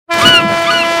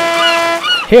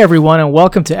Hey everyone, and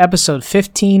welcome to episode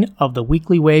 15 of the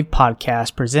Weekly Wave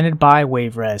podcast presented by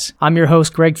WaveRez. I'm your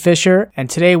host Greg Fisher, and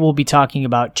today we'll be talking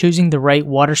about choosing the right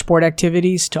water sport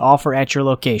activities to offer at your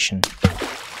location.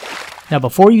 Now,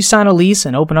 before you sign a lease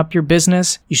and open up your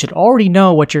business, you should already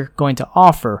know what you're going to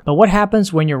offer, but what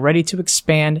happens when you're ready to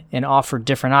expand and offer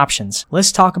different options?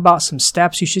 Let's talk about some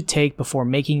steps you should take before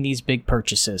making these big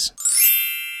purchases.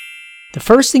 The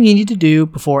first thing you need to do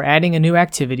before adding a new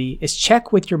activity is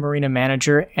check with your marina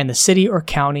manager and the city or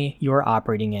county you are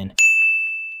operating in.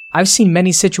 I've seen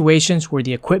many situations where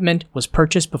the equipment was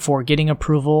purchased before getting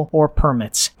approval or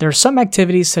permits. There are some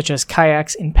activities such as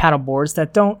kayaks and paddleboards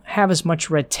that don't have as much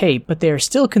red tape, but they are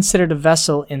still considered a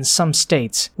vessel in some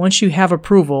states. Once you have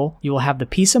approval, you will have the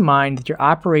peace of mind that your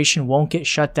operation won't get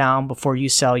shut down before you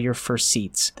sell your first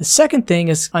seats. The second thing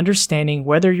is understanding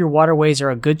whether your waterways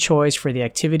are a good choice for the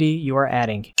activity you are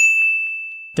adding.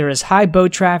 There is high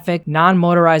boat traffic,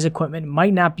 non-motorized equipment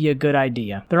might not be a good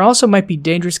idea. There also might be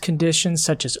dangerous conditions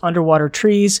such as underwater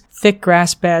trees, thick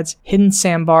grass beds, hidden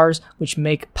sandbars, which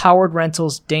make powered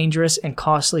rentals dangerous and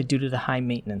costly due to the high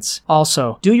maintenance.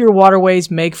 Also, do your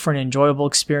waterways make for an enjoyable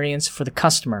experience for the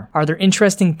customer? Are there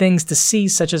interesting things to see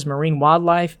such as marine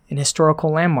wildlife and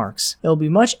historical landmarks? It will be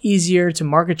much easier to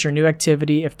market your new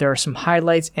activity if there are some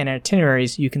highlights and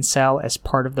itineraries you can sell as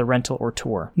part of the rental or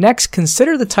tour. Next,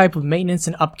 consider the type of maintenance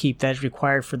and upkeep that is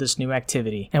required for this new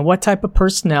activity, and what type of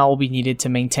personnel will be needed to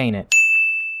maintain it.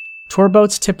 Tour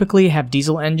boats typically have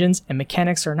diesel engines, and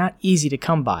mechanics are not easy to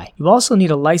come by. You also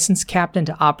need a licensed captain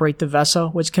to operate the vessel,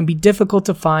 which can be difficult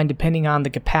to find depending on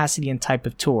the capacity and type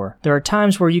of tour. There are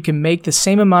times where you can make the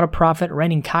same amount of profit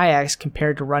renting kayaks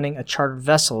compared to running a chartered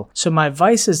vessel, so my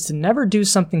advice is to never do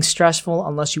something stressful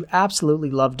unless you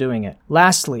absolutely love doing it.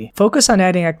 Lastly, focus on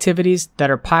adding activities that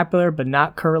are popular but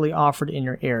not currently offered in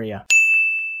your area.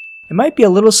 It might be a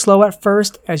little slow at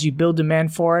first as you build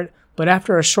demand for it, but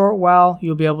after a short while,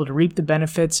 you'll be able to reap the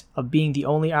benefits of being the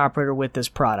only operator with this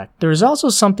product. There is also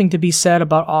something to be said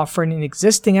about offering an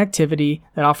existing activity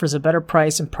that offers a better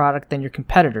price and product than your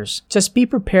competitors. Just be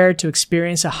prepared to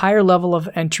experience a higher level of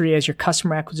entry as your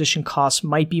customer acquisition costs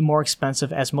might be more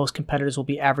expensive as most competitors will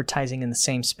be advertising in the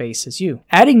same space as you.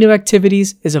 Adding new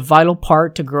activities is a vital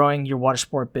part to growing your water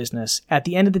sport business. At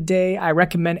the end of the day, I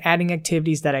recommend adding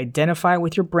activities that identify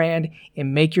with your brand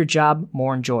and make your job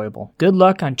more enjoyable. Good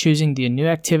luck on choosing the new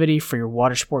activity for your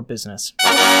water sport business.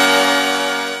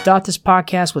 Thought this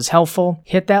podcast was helpful?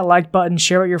 Hit that like button,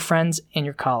 share it with your friends and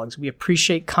your colleagues. We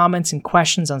appreciate comments and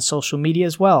questions on social media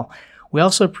as well. We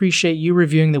also appreciate you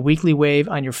reviewing the Weekly Wave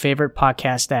on your favorite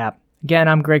podcast app. Again,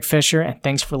 I'm Greg Fisher, and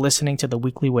thanks for listening to the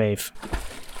Weekly Wave.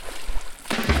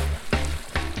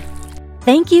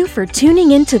 Thank you for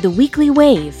tuning in to the Weekly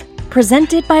Wave.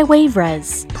 Presented by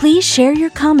WaveRez. Please share your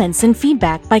comments and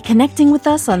feedback by connecting with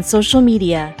us on social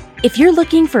media. If you're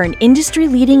looking for an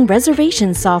industry-leading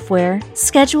reservation software,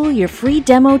 schedule your free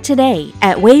demo today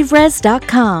at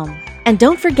waverez.com. And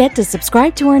don't forget to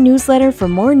subscribe to our newsletter for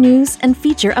more news and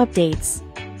feature updates.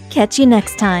 Catch you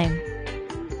next time.